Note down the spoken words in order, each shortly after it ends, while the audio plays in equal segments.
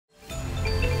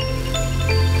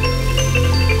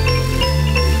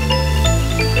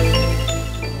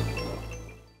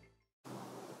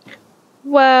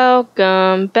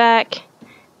Welcome back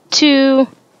to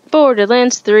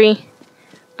Borderlands 3.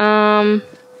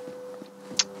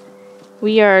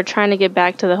 We are trying to get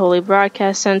back to the Holy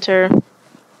Broadcast Center.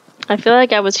 I feel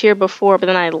like I was here before, but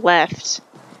then I left.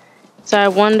 So I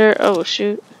wonder... Oh,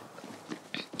 shoot.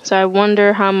 So I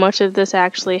wonder how much of this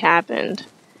actually happened.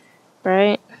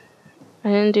 Right? I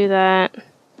didn't do that.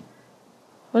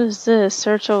 What is this?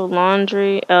 Search old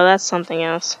laundry. Oh, that's something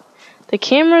else. The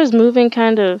camera is moving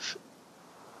kind of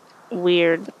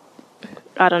weird.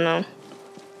 I don't know.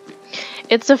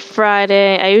 It's a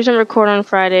Friday. I usually record on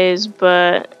Fridays,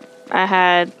 but I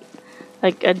had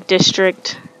like a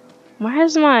district. Why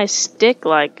is my stick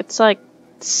like it's like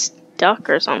stuck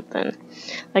or something?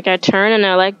 Like I turn and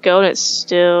I let go and it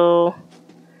still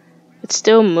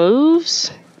moves,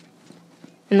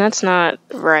 and that's not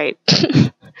right.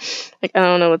 Like I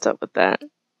don't know what's up with that.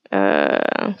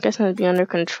 I guess it'd be under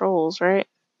controls, right?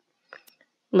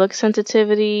 Look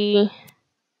sensitivity.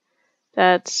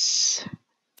 That's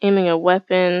aiming a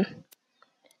weapon.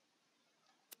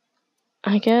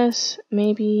 I guess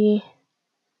maybe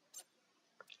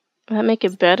will that make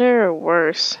it better or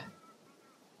worse?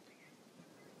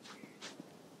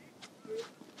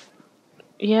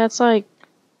 Yeah, it's like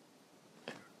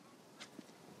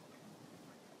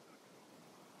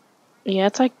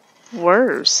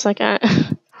worse. Like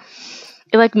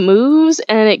it like moves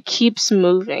and it keeps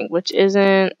moving, which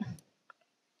isn't.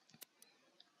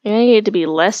 I need it to be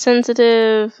less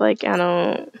sensitive. Like I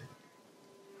don't.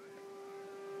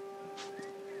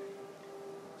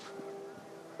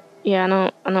 Yeah,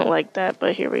 I don't like that,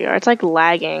 but here we are. It's like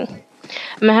lagging.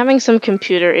 I'm having some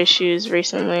computer issues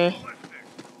recently.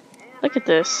 Look at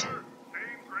this.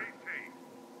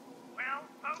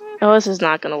 Oh, this is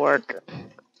not gonna work.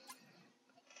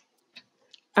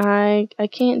 I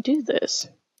can't do this.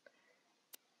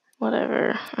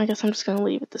 Whatever. I guess I'm just gonna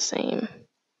leave it the same.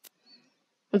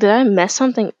 Did I mess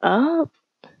something up?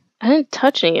 I didn't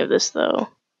touch any of this though.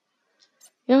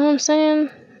 You know what I'm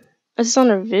saying? It's just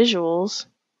under visuals.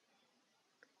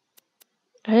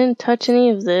 I didn't touch any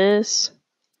of this.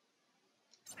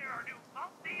 There are new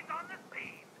updates on the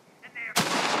scene, and they have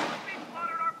publicly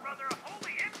slaughtered our brother,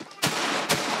 holy influence.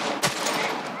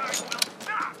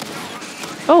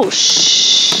 Oh,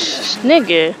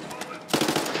 nigga.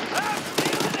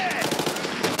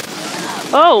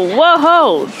 Oh,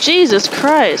 whoa, Jesus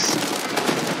Christ.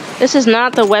 This is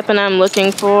not the weapon I'm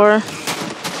looking for.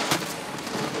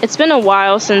 It's been a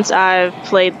while since I've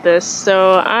played this,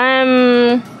 so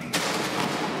I'm...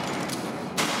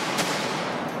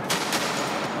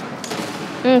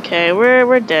 Okay,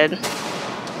 we're dead.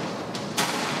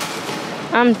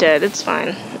 I'm dead, it's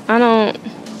fine. I don't...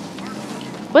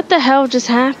 What the hell just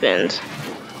happened?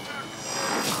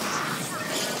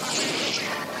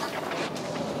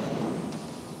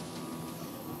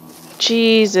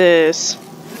 Jesus.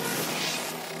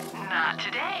 Not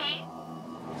today.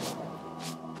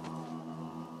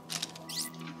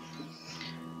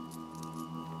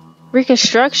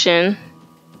 Reconstruction?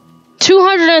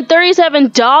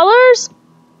 $237?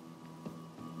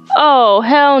 Oh,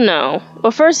 hell no.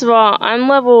 Well, first of all, I'm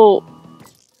not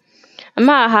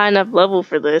a high enough level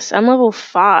for this. I'm level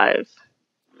 5.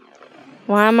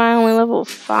 Why am I only level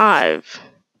 5?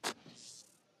 Is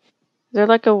there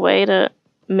like a way to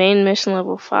main mission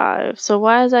level 5? So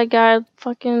why is that guy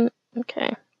fucking...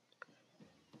 Okay.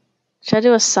 Should I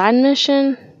do a side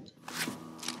mission?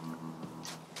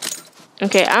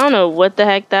 Okay, I don't know what the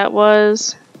heck that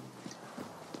was.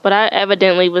 But I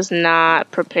evidently was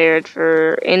not prepared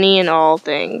for any and all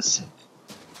things.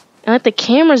 And like the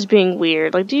camera's being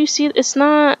weird. Like, do you see? It's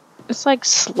not. It's like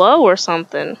slow or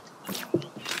something.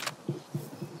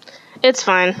 It's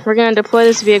fine. We're gonna deploy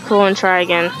this vehicle and try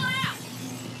again.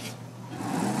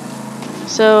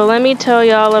 So let me tell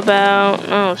y'all about.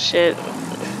 Oh shit.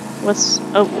 What's?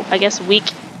 Oh, I guess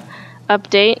week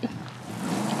update.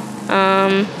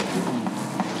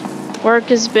 Work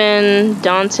has been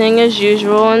daunting as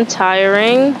usual and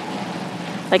tiring.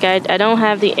 Like, I don't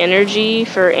have the energy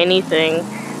for anything,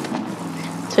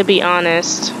 to be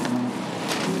honest.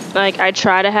 Like, I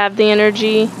try to have the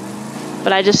energy,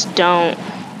 but I just don't.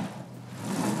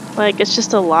 Like, it's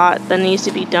just a lot that needs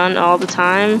to be done all the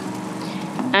time.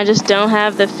 I just don't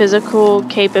have the physical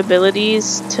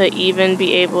capabilities to even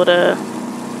be able to,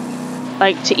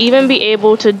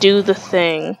 do the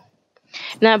thing.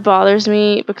 And that bothers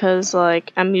me because,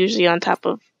 like, I'm usually on top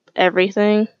of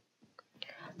everything.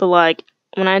 But, like,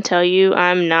 when I tell you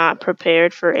I'm not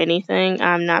prepared for anything,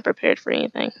 I'm not prepared for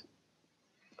anything.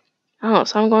 Oh,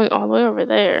 so I'm going all the way over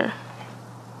there.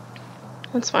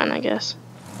 That's fine, I guess.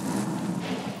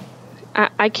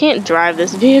 I can't drive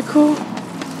this vehicle.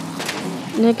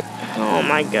 Nick. Oh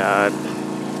my god.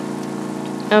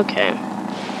 Okay.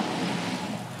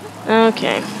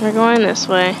 Okay, we're going this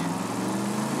way.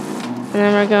 And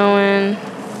then we're going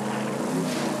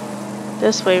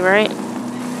this way, right?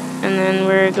 And then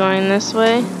we're going this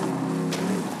way.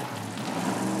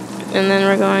 And then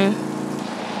we're going...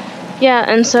 Yeah,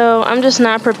 and so I'm just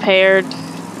not prepared,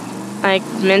 like,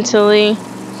 mentally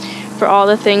for all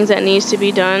the things that needs to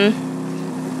be done.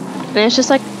 And it's just,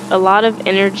 like, a lot of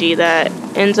energy that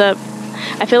ends up...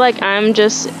 I feel like I'm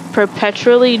just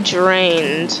perpetually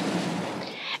drained.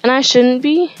 And I shouldn't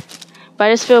be, but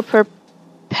I just feel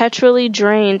perpetually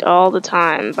drained all the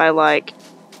time by, like,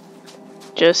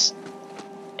 just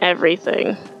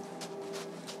everything.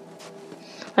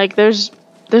 Like, there's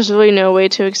really no way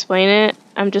to explain it.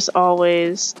 I'm just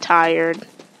always tired.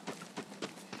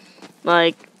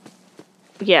 Like,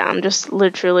 yeah, I'm just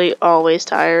literally always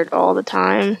tired all the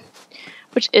time,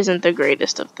 which isn't the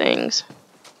greatest of things.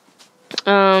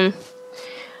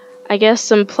 I guess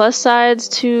some plus sides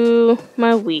to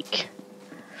my week.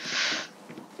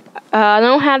 I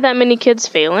don't have that many kids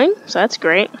failing, so that's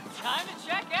great. Time to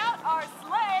check out our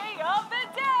sleigh of the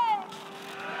day.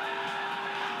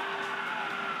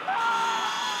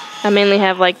 I mainly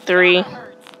have like 3,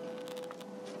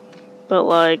 but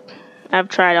like I've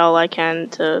tried all I can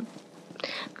to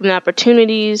give them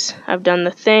opportunities. I've done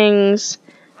the things.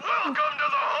 Welcome to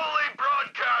the Holy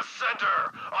Broadcast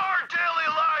Center. Our daily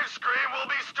live stream will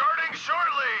be starting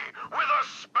shortly with a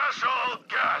special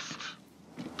guest.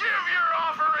 Give your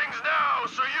offerings now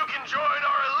so you can join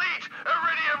our elite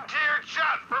Iridium tier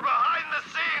chat for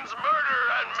behind-the-scenes murder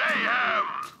and mayhem.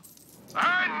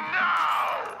 And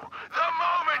now, the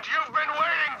moment you've been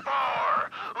waiting for.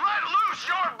 Let loose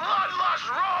your bloodlust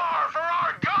roar for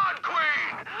our God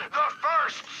Queen, the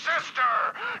first sister,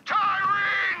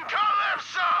 Tyrene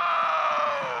Calypso!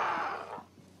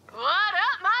 What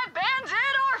up, my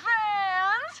bandit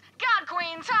orphans? God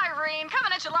Queen Tyrene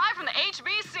coming at you live from the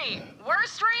HBC. We're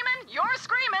streaming, you're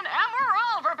screaming, and we're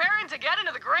all preparing to get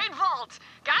into the Great Vault.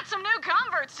 Got some new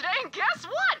converts today, and guess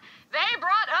what? They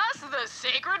brought us the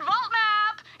Sacred Vault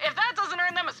map. If that doesn't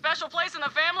earn them a special place in the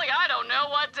family, I don't know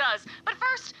what does. But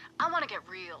first, I want to get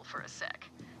real for a sec.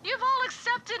 You've all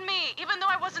accepted me, even though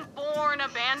I wasn't born a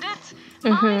bandit.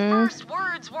 My first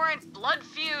words weren't blood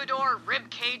feud or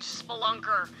ribcage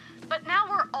spelunker. But now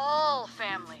we're all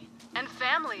family, and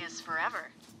family is forever.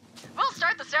 We'll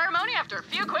start the ceremony after a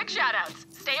few quick shoutouts.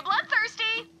 Stay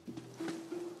bloodthirsty!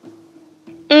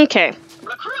 Okay.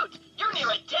 Recruit, you're near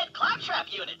a dead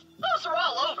claptrap unit. Those are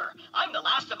all over. I'm the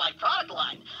last of my product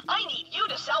line. I need you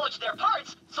to salvage their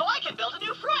parts so I can build a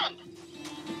new friend.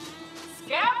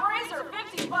 Scab Razor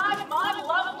 55, my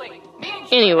lovely.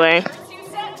 Anyway,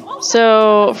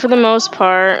 so for the most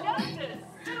part,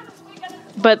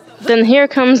 but then here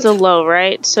comes the low,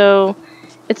 right? So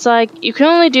it's like you can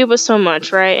only do but so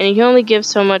much, right? And you can only give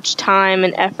so much time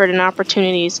and effort and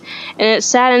opportunities. And it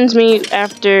saddens me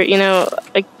after, you know,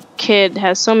 a kid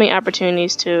has so many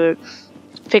opportunities to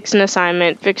fix an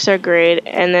assignment, fix their grade,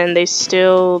 and then they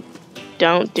still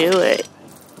don't do it.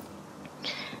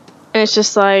 And it's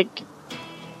just like,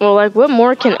 well, like, what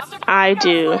more can I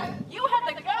do?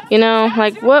 You know,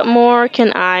 like, what more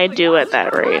can I do at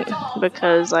that rate?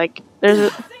 Because, like, there's a...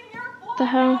 What the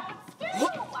hell?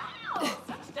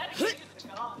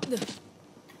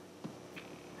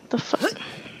 What the fuck?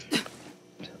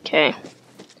 Okay.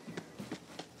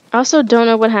 I also don't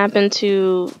know what happened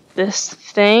to this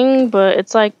thing, but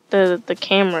it's like the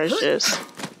camera's just...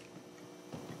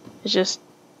 It's just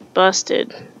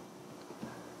busted.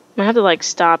 I have to, like,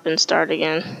 stop and start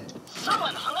again.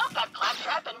 Someone hung up that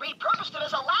claptrap and repurposed it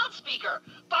as a loudspeaker.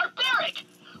 Barbaric!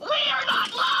 We are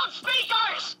not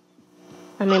loudspeakers!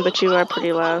 I mean, but you are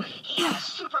pretty loud. He has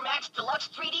a Supermax Deluxe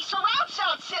 3D surround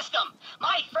sound system.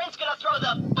 My friend's gonna throw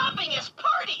the bumpingest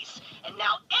parties, and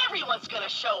now everyone's gonna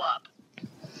show up.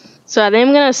 So I think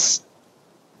I'm gonna...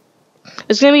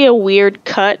 There's gonna be a weird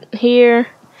cut here,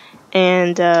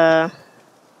 and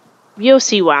you'll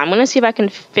see why. I'm gonna see if I can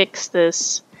fix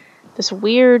this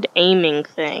weird aiming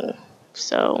thing.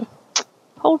 So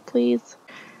hold please.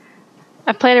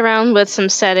 I played around with some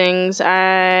settings.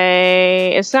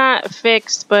 It's not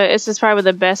fixed, but this is probably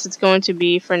the best it's going to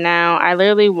be for now. I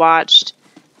literally watched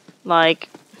like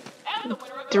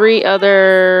 3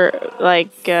 other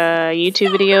like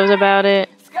YouTube videos about it.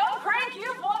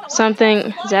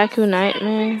 Something Zaku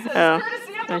Nightmare. Oh,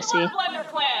 I see.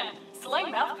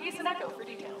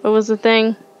 What was the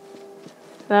thing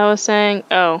that I was saying?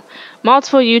 Oh,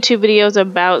 multiple YouTube videos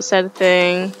about said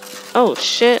thing. Oh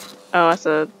shit. Oh, that's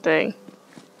a thing.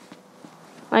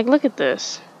 Like, look at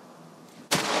this.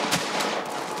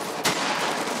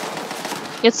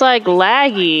 It's like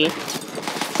laggy.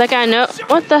 It's like I know.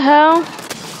 What the hell?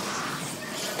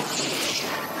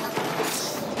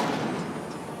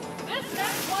 This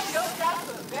next one goes out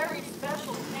to a very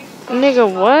special thing. Nigga,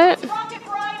 what? Rocket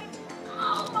ride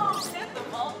almost hit the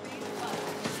ball.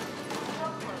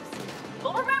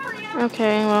 We'll remember you.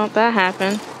 Okay, well, that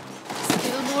happened.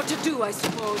 Still more to do, I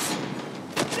suppose.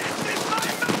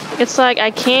 It's like I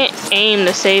can't aim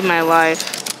to save my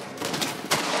life.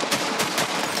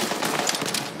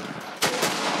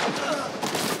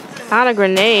 Not a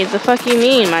grenade. The fuck you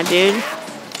mean, my dude?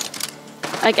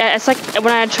 Like, it's like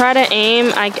when I try to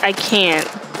aim, I can't.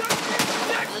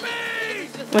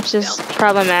 Which is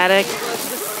problematic.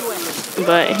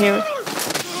 But here.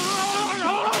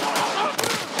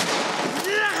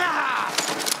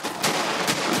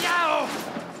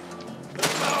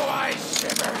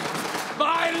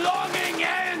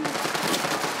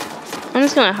 I'm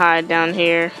just gonna hide down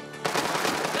here.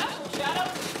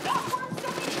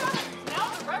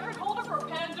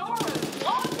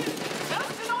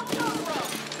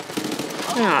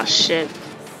 Oh shit.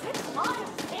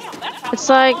 It's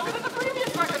like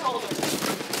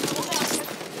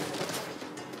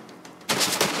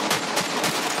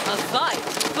A fight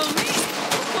for me?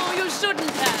 Oh, you shouldn't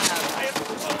have.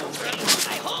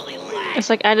 it's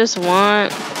like I just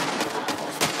want.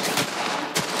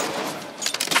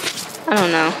 I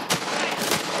don't know.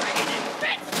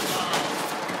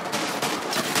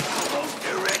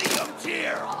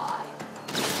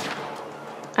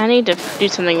 I need to do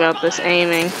something about this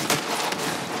aiming.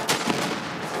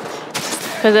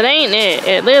 Cause it ain't it.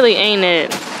 It literally ain't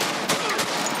it.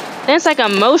 And it's like a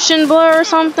motion blur or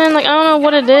something. Like I don't know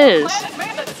what it is.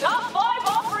 Made the top 5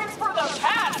 offerings for the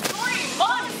past 3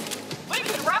 months. We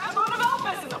could wrap a moon of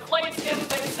Elvis in the plain skin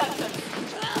thing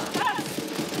sentence.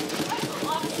 That's a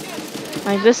lot of shit.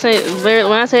 Like this ain't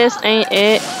literally, when I say this ain't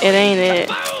it, it ain't it.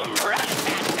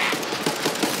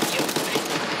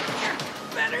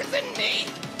 Better than me.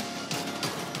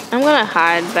 I'm gonna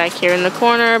hide back here in the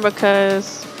corner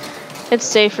because it's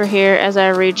safer here as I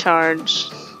recharge.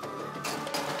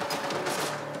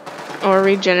 Or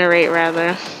regenerate,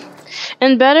 rather.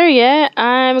 And better yet,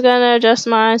 I'm gonna adjust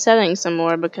my settings some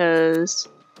more because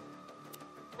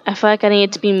I feel like I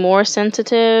need to be more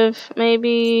sensitive,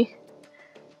 maybe.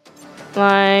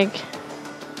 Like,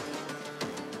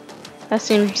 that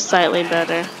seems slightly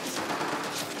better.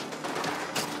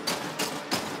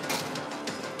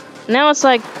 Now it's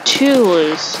like too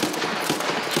loose.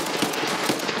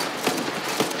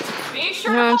 Be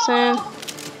sure You know what I'm saying?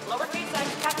 Lowercase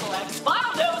x, capital X,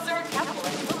 Biodozer, capital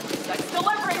X, lowercase x,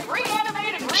 delivering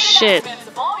reanimated Shit. reenactments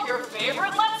of all your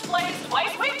favorite Let's Plays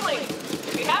twice weekly.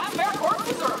 If you have spare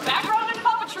corpses or a background in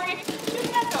puppetry, you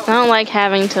can go. I don't like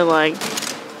having to like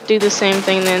do the same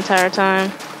thing the entire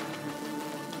time.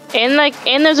 And like,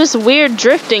 and there's this weird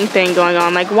drifting thing going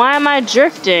on. Like, why am I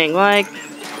drifting? Like,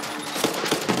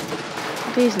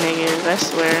 these niggas, I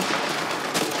swear.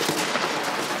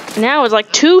 Now it's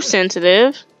like too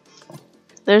sensitive.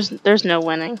 There's no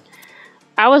winning.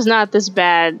 I was not this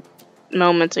bad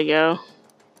moments ago.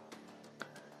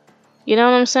 You know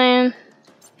what I'm saying?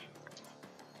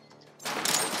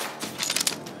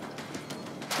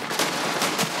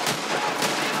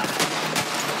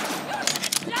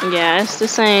 Yeah, it's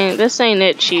this ain't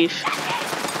it, Chief.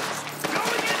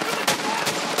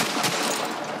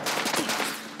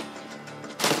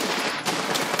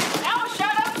 Now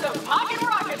shout out to Pocket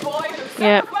Rocket Boy who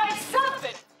Yep. sacrificed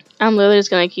something. I'm literally just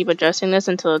gonna keep adjusting this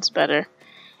until it's better.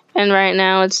 And right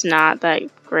now it's not that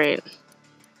great.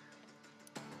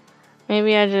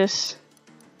 Maybe I just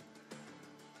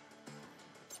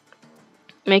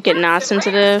make it not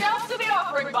sensitive. Scouts to the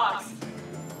offering box.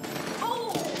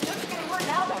 Oh, just getting word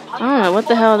now that I don't know what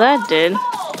the hell that did. Well,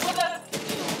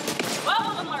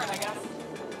 then learn, I guess.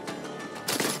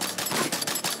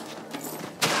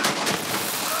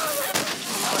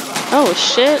 Oh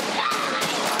shit.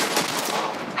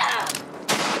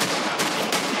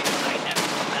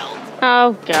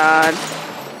 Oh god.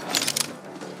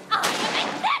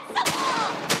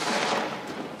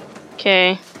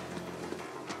 Okay.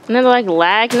 And then like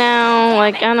lag now.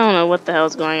 Like I don't know what the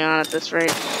hell's going on at this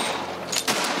rate.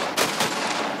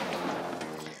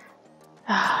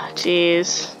 Ah,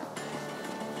 jeez.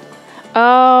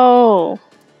 Oh.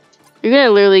 You're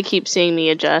gonna literally keep seeing me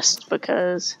adjust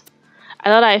because I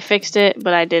thought I fixed it,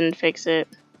 but I didn't fix it.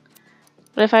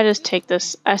 What if I just take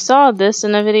this? I saw this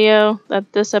in a video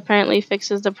that this apparently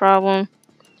fixes the problem.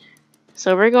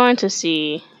 So we're going to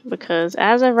see, because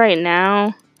as of right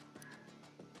now,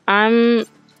 I'm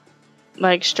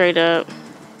like straight up.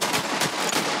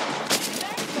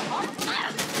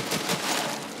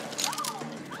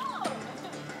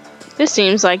 This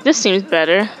seems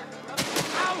better.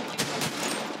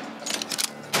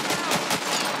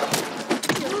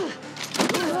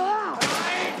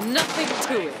 Nothing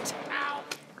to it.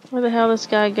 Where the hell does this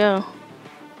guy go?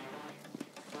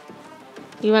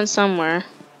 He went somewhere.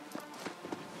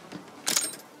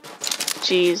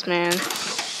 Jeez, man.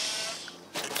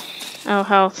 Oh,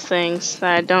 health things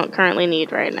that I don't currently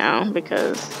need right now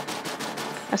because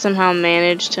I somehow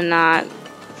managed to not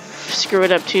screw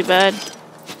it up too bad.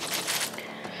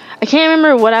 I can't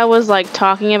remember what I was like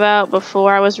talking about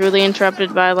before I was really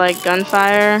interrupted by like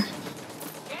gunfire.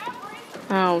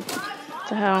 Oh, what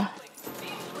the hell?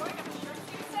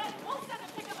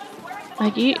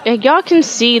 Like y'all can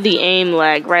see the aim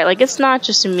lag, right? Like it's not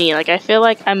just me. Like I feel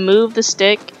like I move the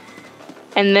stick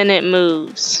and then it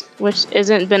moves, which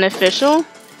isn't beneficial.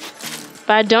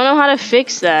 But I don't know how to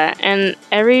fix that. And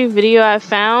every video I've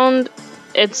found,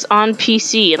 it's on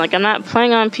PC. Like I'm not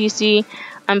playing on PC.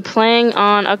 I'm playing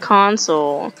on a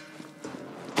console.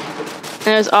 And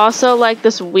there's also like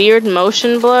this weird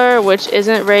motion blur, which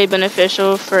isn't very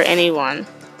beneficial for anyone.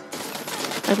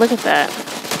 Like look at that.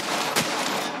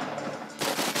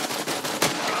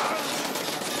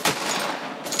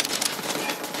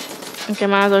 Okay,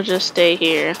 might as well just stay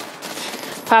here.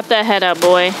 Pop that head up,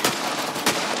 boy. You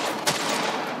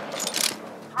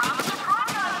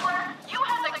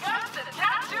had the guts to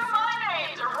tattoo my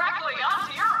name directly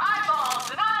onto your eyeballs,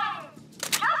 and I'm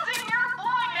guessing you're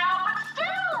blind now, but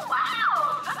still,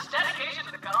 wow, such dedication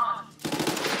to the cause.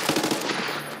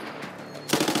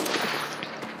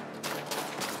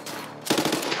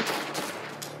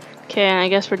 Okay, I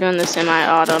guess we're doing the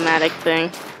semi-automatic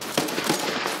thing.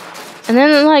 And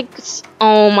then like,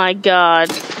 oh my god.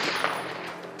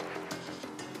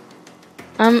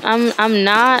 I'm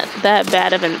not that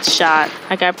bad of a shot.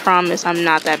 Like I promise I'm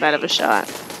not that bad of a shot.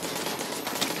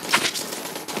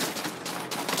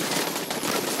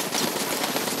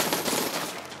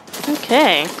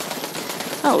 Okay.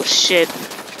 Oh shit.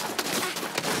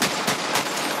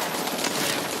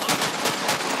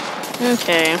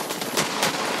 Okay.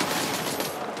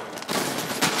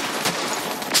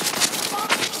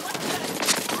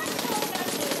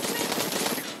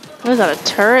 What is that, a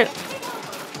turret?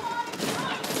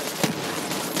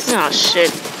 Oh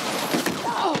shit.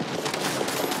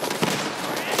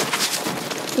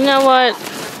 You know what?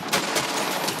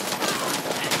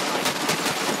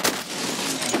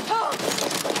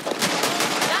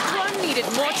 That one needed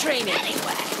more training.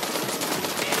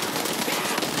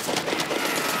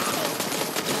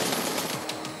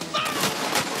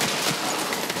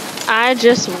 I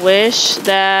just wish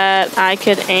that I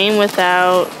could aim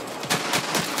without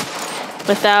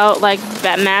like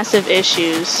that massive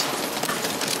issues,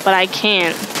 but I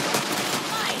can't.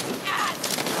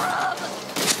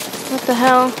 What the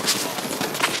hell?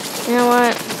 You know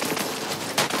what?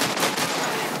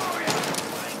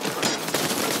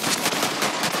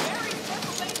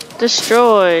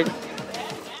 Destroyed.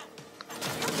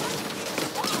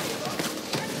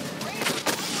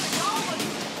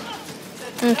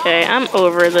 Okay, I'm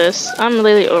over this. I'm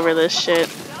really over this shit.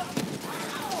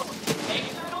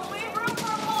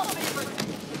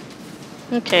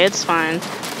 Okay, it's fine.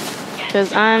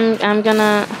 Cause I'm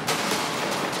gonna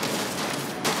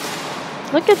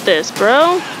look at this,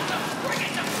 bro.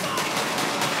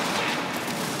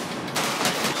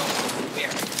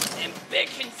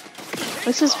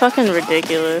 This is fucking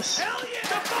ridiculous.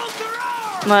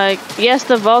 Like, yes,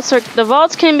 the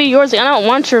vaults can be yours. I don't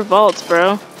want your vaults,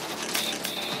 bro.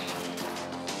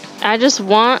 I just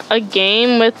want a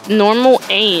game with normal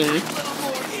aim.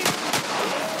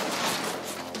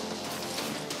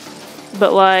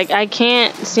 But like, I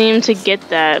can't seem to get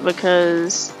that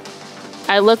because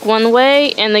I look one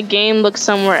way and the game looks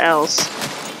somewhere else.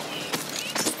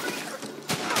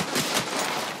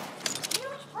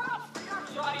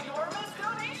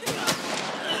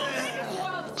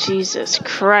 Jesus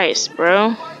Christ,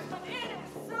 bro.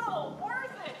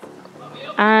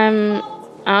 I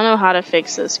don't know how to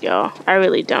fix this, y'all. I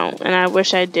really don't. And I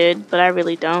wish I did, but I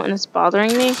really don't. And it's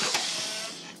bothering me.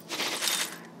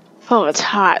 Oh, it's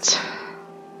hot.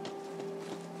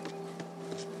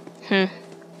 I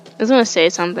was gonna say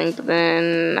something, but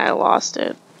then I lost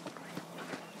it.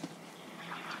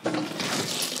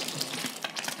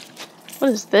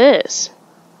 What is this?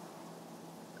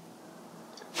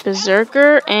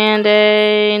 Berserker and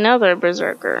another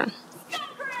Berserker.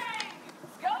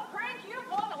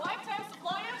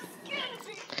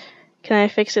 Can I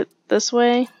fix it this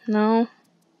way? No.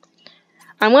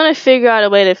 I'm gonna figure out a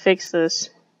way to fix this.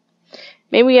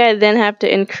 Maybe I then have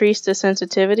to increase the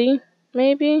sensitivity.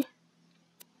 Maybe.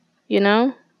 You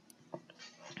know?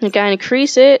 Like I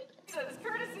increase it.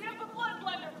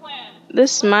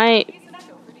 This might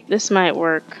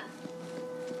work.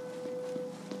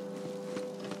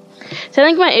 So I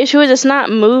think my issue is it's not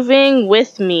moving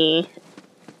with me.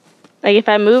 Like if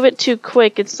I move it too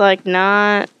quick, it's like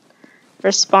not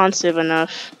responsive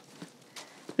enough.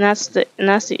 And that's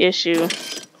the issue.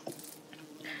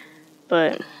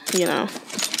 But, you know,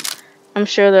 I'm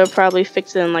sure they'll probably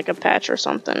fix it in like a patch or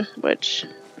something, which,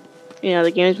 you know,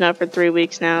 the game's been out for 3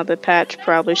 weeks now. The patch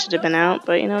probably should have been out,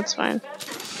 but you know, it's fine.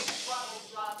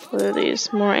 What are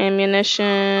these? More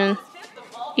ammunition.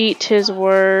 Eat his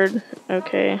word.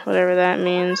 Okay, whatever that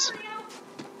means.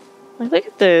 Like, look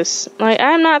at this. Like,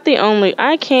 I'm not the only...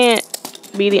 I can't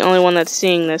be the only one that's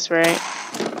seeing this, right?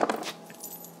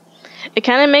 It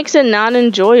kind of makes it not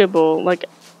enjoyable. Like,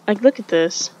 look at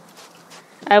this.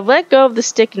 I've let go of the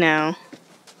stick now.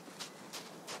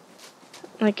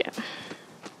 Like,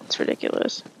 it's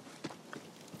ridiculous.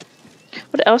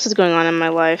 What else is going on in my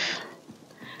life?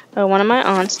 Oh, one of my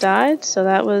aunts died, so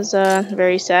that was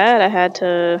very sad. I had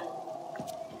to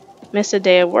miss a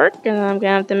day of work, and I'm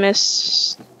gonna have to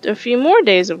miss a few more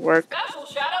days of work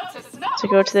to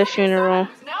go to the funeral.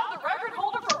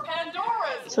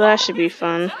 So that should be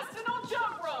fun.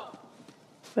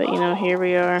 But you know, here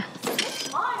we are.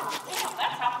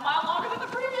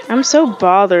 I'm so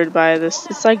bothered by this.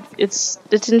 It's like it's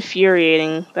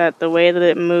infuriating that the way that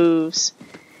it moves.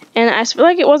 And I feel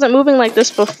like it wasn't moving like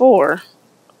this before.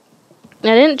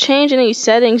 I didn't change any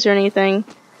settings or anything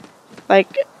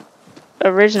like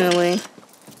originally.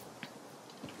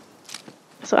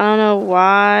 So I don't know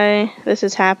why this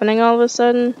is happening all of a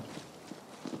sudden.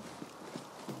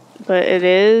 But it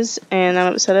is, and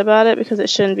I'm upset about it because it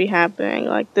shouldn't be happening.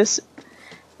 Like this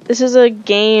is a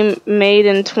game made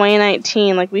in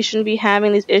 2019. Like we shouldn't be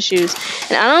having these issues.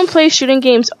 And I don't play shooting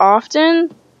games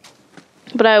often,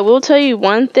 but I will tell you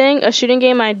one thing, a shooting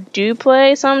game I do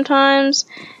play sometimes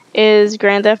is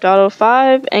Grand Theft Auto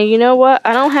 5, and you know what?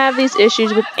 I don't have these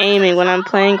issues with aiming when I'm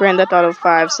playing Grand Theft Auto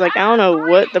 5, so like I don't know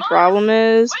what the problem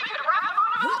is.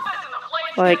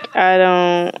 Like I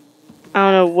don't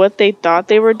know what they thought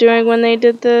they were doing when they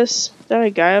did this. Is there a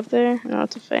guy up there? No,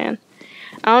 it's a fan.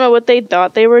 I don't know what they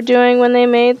thought they were doing when they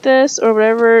made this, or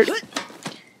whatever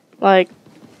like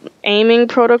aiming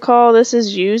protocol this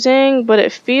is using, but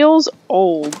it feels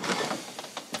old,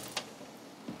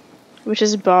 which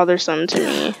is bothersome to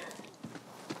me.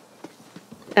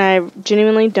 I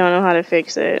genuinely don't know how to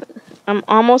fix it. I'm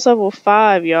almost level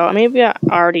 5, y'all. Maybe I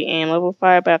already am level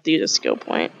 5, but I have to use a skill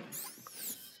point.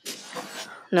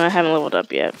 No, I haven't leveled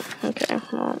up yet. Okay,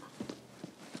 well.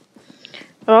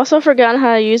 I've also forgotten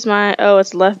how to use my... Oh,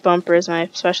 it's left bumper is my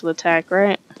special attack,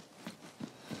 right?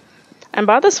 I'm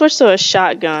about to switch to a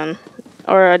shotgun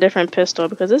or a different pistol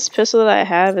because this pistol that I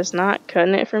have is not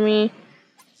cutting it for me.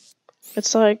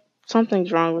 It's like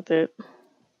something's wrong with it.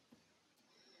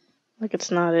 Like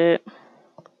it's not it.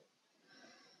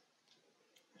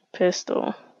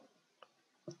 Pistol.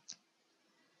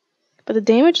 But the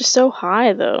damage is so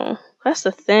high though. That's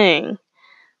the thing.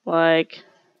 Like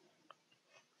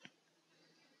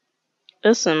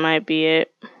this one might be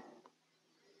it.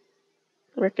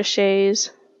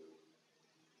 Ricochets.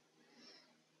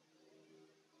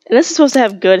 And this is supposed to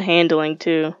have good handling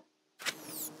too.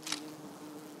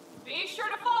 Be sure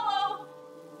to follow.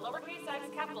 Lowercase x,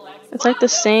 capital X. It's like the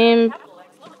same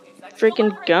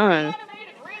freaking gun.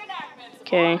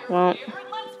 Okay, well.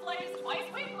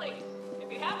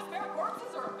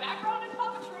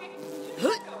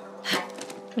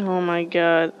 Oh my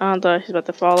god. I thought he's about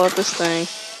to fall off this thing.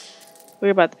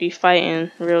 We're about to be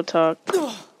fighting, real talk.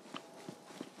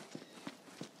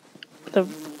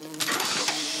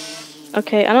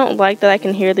 Okay, I don't like that I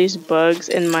can hear these bugs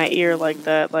in my ear like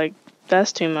that. Like,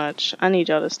 that's too much. I need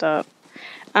y'all to stop.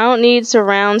 I don't need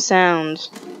surround sound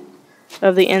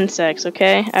of the insects,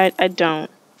 okay? I don't.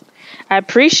 I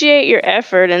appreciate your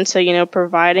effort into, you know,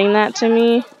 providing that to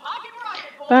me,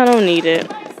 but I don't need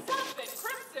it.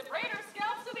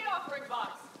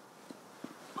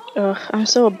 Ugh, I'm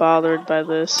so bothered by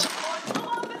this.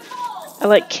 I,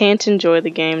 like, can't enjoy the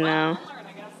game now.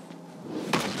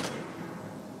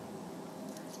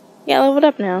 Yeah, leveled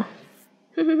up now.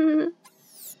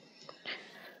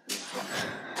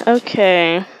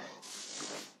 Okay.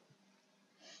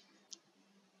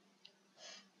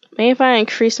 Maybe if I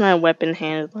increase my weapon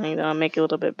handling, that'll make it a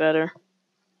little bit better.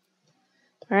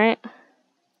 Alright?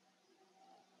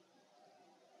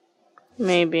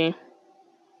 Maybe.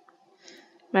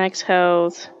 Max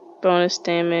health, bonus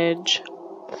damage,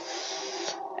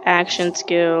 action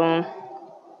skill,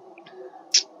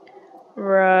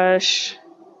 rush,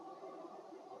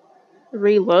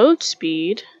 reload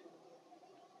speed.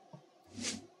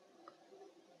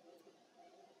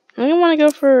 I don't want to go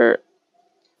for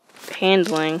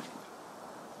handling.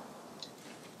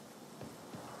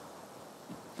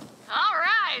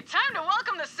 Alright, time to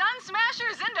welcome the Sun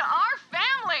Smashers into our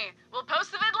family! We'll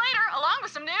post the vid later, along with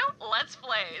some new Let's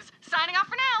Plays. Signing off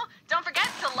for now, don't forget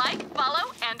to like,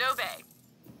 follow, and obey.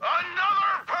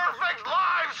 Another perfect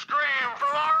live stream from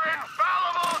our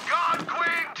infallible God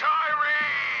Queen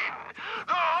Tyreen!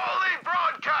 The Holy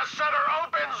Broadcast Center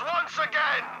opens once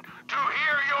again to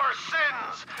hear your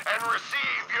sins and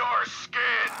receive your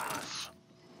skins.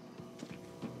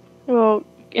 Well,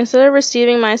 instead of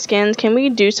receiving my skins, can we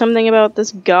do something about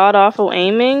this god-awful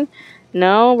aiming?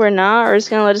 No, we're not. We're just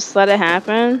gonna just let it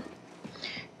happen.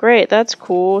 Great, that's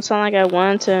cool. It's not like I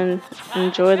wanted to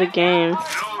enjoy the game.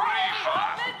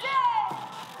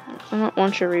 I don't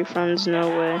want your refunds, no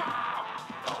way.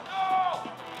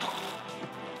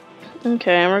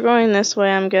 Okay, we're going this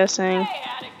way, I'm guessing.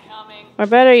 Or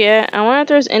better yet, I wonder if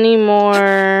there's any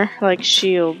more, like,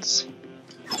 shields.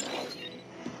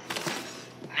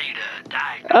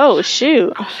 Oh,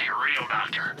 shoot. I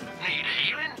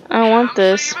don't want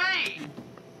this.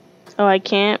 Oh, I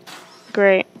can't?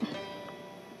 Great.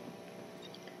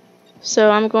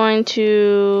 So I'm going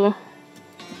to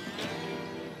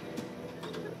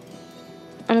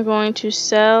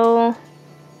sell.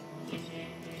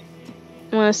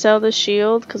 I'm going to sell the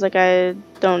shield because, like, I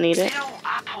don't need it.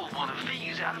 I pulled one of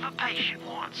these out of a patient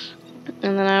once.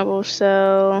 And then I will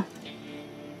sell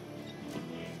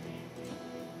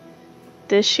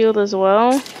this shield as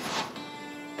well.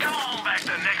 Come on back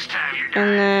the next time you're dying.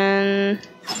 And then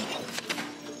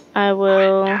I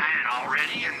will Dying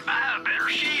already and buy a better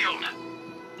shield.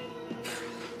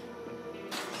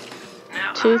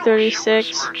 Now,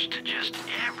 236. to just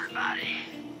everybody.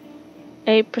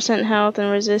 8% health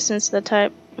and resistance to the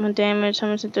type of damage. I'm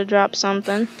going to drop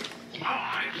something.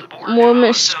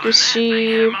 Movement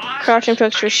shield, crouching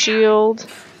texture shield.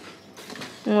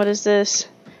 And what is this?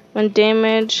 When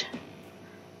damage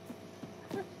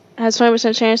has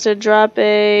 20% chance to drop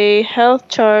a health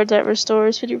charge that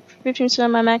restores 15%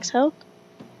 of my max health.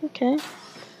 Okay.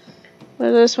 What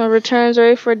is this one? Returns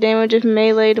rate for damage if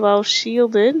meleeed while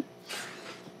shielded.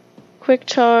 Quick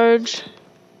charge.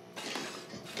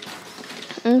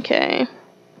 Okay.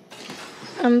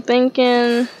 I'm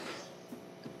thinking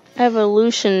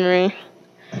evolutionary.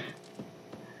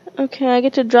 Okay, I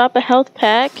get to drop a health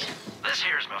pack. This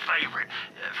here's my favorite.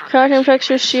 Crouching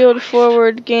texture shield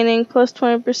forward, gaining plus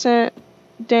 20%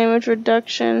 damage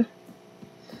reduction.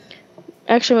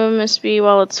 Extra movement speed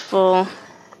while it's full.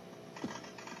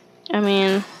 I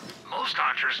mean, Most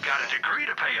doctors got a degree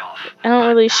to pay off. I don't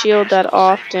really shield that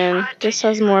often. This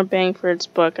has more bang for its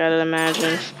buck, I'd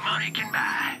imagine. Money can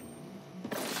buy.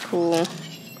 Cool.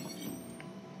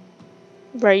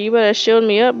 Right, you better shield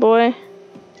me up, boy.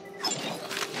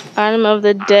 Item of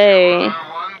the day.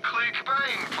 One-click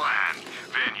buying plan.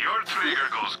 When your trigger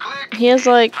goes click, He has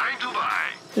like time to buy.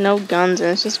 no guns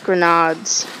and it's just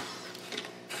grenades.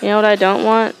 You know what I don't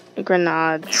want?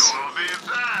 Grenades. We'll be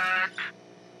back.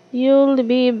 You'll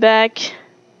be back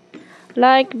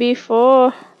like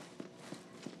before.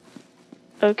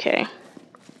 Okay.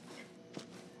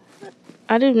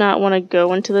 I do not want to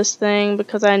go into this thing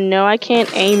because I know I can't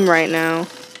aim right now.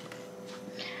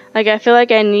 Like, I feel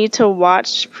like I need to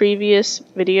watch previous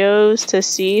videos to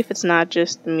see if it's not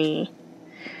just me.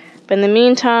 But in the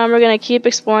meantime, we're going to keep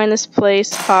exploring this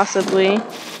place, possibly.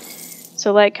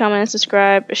 So like, comment, and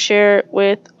subscribe. Share it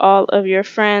with all of your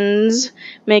friends.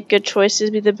 Make good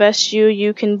choices. Be the best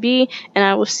you can be. And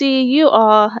I will see you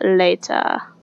all later.